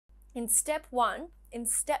In step 1, in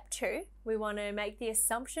step 2, we want to make the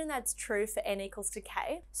assumption that's true for n equals to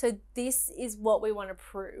k. So this is what we want to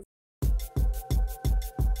prove.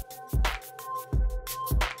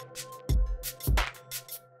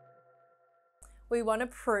 We want to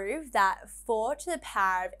prove that 4 to the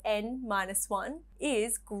power of n minus 1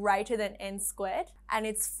 is greater than n squared, and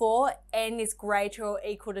it's for n is greater or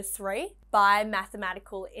equal to 3 by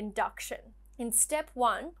mathematical induction. In step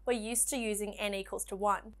 1, we're used to using n equals to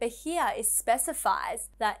 1, but here it specifies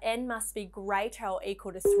that n must be greater or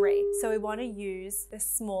equal to 3. So we want to use the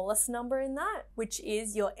smallest number in that, which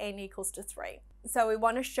is your n equals to 3. So we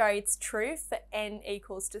want to show it's true for n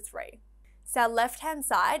equals to 3. So our left-hand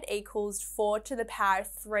side equals 4 to the power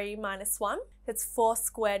of 3 minus 1. That's 4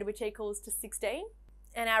 squared, which equals to 16.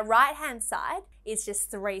 And our right-hand side is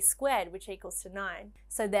just 3 squared, which equals to 9.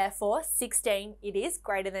 So therefore, 16, it is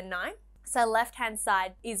greater than 9. So left-hand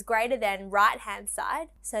side is greater than right-hand side.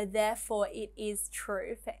 So therefore, it is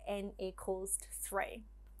true for n equals to 3.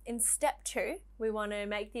 In step 2, we want to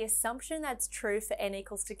make the assumption that's true for n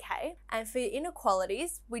equals to k. And for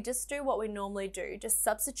inequalities, we just do what we normally do, just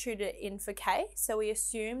substitute it in for k. So we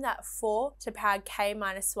assume that 4 to the power k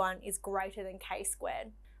minus 1 is greater than k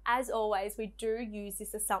squared. As always, we do use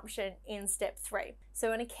this assumption in step 3. So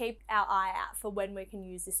we want to keep our eye out for when we can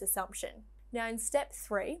use this assumption. Now in step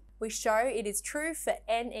 3, we show it is true for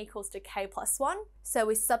n equals to k plus 1. So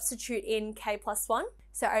we substitute in k plus 1.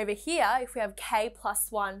 So over here, if we have k plus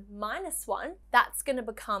 1 minus 1, that's going to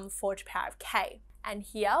become 4 to the power of k. And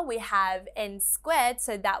here we have n squared,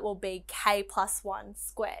 so that will be k plus 1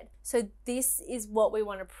 squared. So this is what we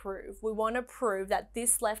want to prove. We want to prove that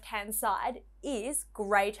this left-hand side is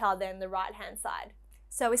greater than the right-hand side.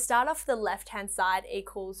 So we start off the left-hand side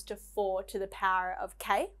equals to 4 to the power of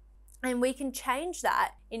k. And we can change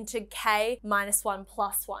that into k minus 1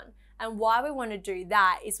 plus 1. And why we want to do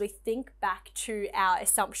that is we think back to our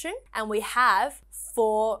assumption and we have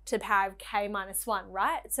 4 to the power of k minus 1,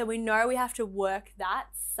 right? So we know we have to work that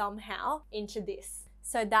somehow into this.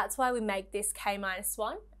 So that's why we make this k minus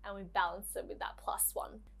 1 and we balance it with that plus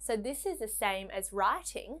 1. So this is the same as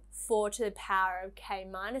writing 4 to the power of k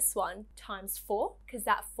minus 1 times 4, because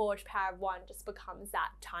that 4 to the power of 1 just becomes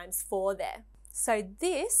that times 4 there. So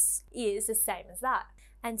this is the same as that.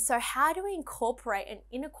 And so how do we incorporate an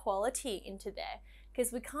inequality into there?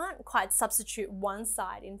 Because we can't quite substitute one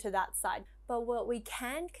side into that side. But what we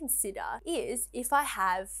can consider is if I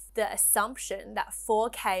have the assumption that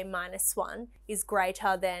 4k minus 1 is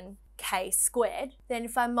greater than k squared, then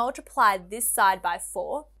if I multiply this side by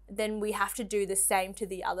 4, then we have to do the same to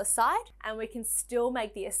the other side, and we can still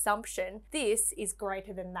make the assumption this is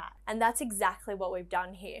greater than that. And that's exactly what we've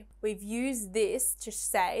done here. We've used this to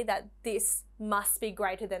say that this must be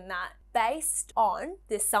greater than that based on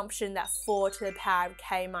the assumption that 4 to the power of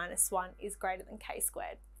k minus 1 is greater than k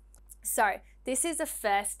squared. So this is the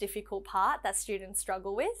first difficult part that students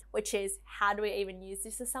struggle with, which is how do we even use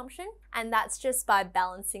this assumption? And that's just by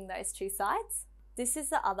balancing those two sides. This is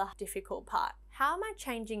the other difficult part. How am I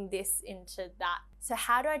changing this into that? So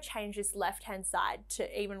how do I change this left-hand side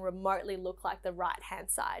to even remotely look like the right-hand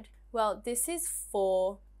side? Well, this is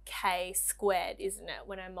 4k squared, isn't it,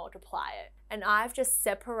 when I multiply it? And I've just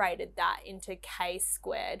separated that into k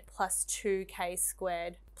squared plus 2k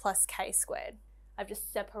squared plus k squared. I've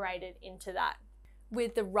just separated into that.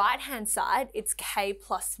 With the right-hand side, it's k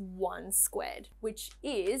plus 1 squared, which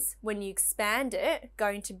is, when you expand it,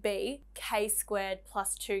 going to be k squared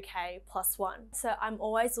plus 2k plus 1. So I'm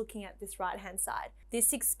always looking at this right-hand side.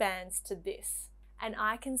 This expands to this. And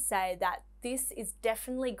I can say that this is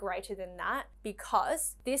definitely greater than that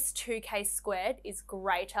because this 2k squared is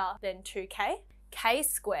greater than 2k. K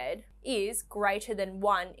squared is greater than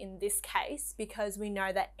 1 in this case because we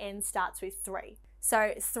know that n starts with 3.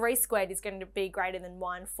 So 3 squared is going to be greater than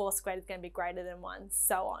 1, 4 squared is going to be greater than 1,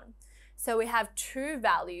 so on. So we have two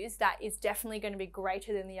values that is definitely going to be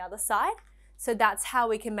greater than the other side. So that's how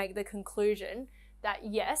we can make the conclusion that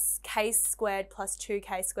yes, k squared plus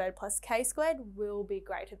 2k squared plus k squared will be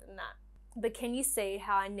greater than that. But can you see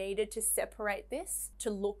how I needed to separate this to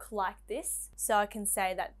look like this? So I can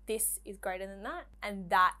say that this is greater than that and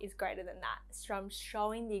that is greater than that. So I'm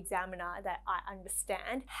showing the examiner that I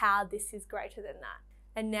understand how this is greater than that.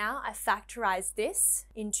 And now I factorize this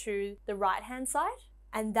into the right-hand side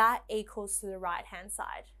and that equals to the right-hand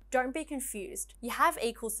side. Don't be confused. You have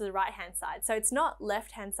equals to the right-hand side. So it's not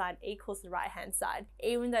left-hand side equals to the right-hand side,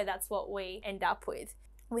 even though that's what we end up with.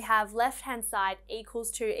 We have left-hand side equals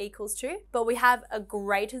to, but we have a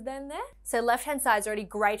greater than there. So left-hand side is already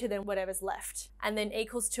greater than whatever's left, and then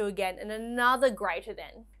equals to again, and another greater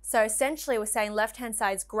than. So essentially we're saying left-hand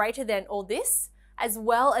side is greater than all this, as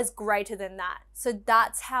well as greater than that. So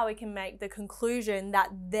that's how we can make the conclusion that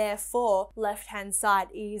therefore left-hand side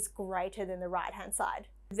is greater than the right-hand side.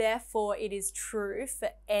 Therefore, it is true for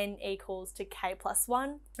n equals to k plus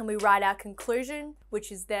 1. And we write our conclusion, which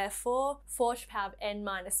is therefore 4 to the power of n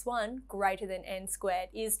minus 1 greater than n squared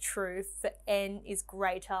is true for n is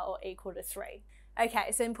greater or equal to 3.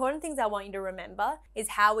 Okay, so important things I want you to remember is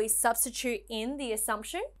how we substitute in the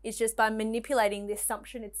assumption is just by manipulating the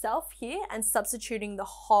assumption itself here and substituting the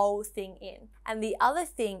whole thing in. And the other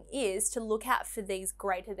thing is to look out for these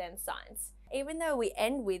greater than signs. Even though we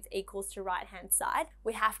end with equals to right hand side,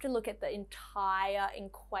 we have to look at the entire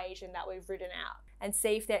equation that we've written out and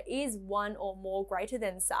see if there is one or more greater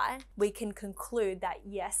than sign. We can conclude that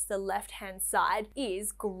yes, the left hand side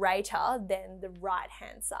is greater than the right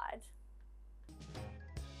hand side.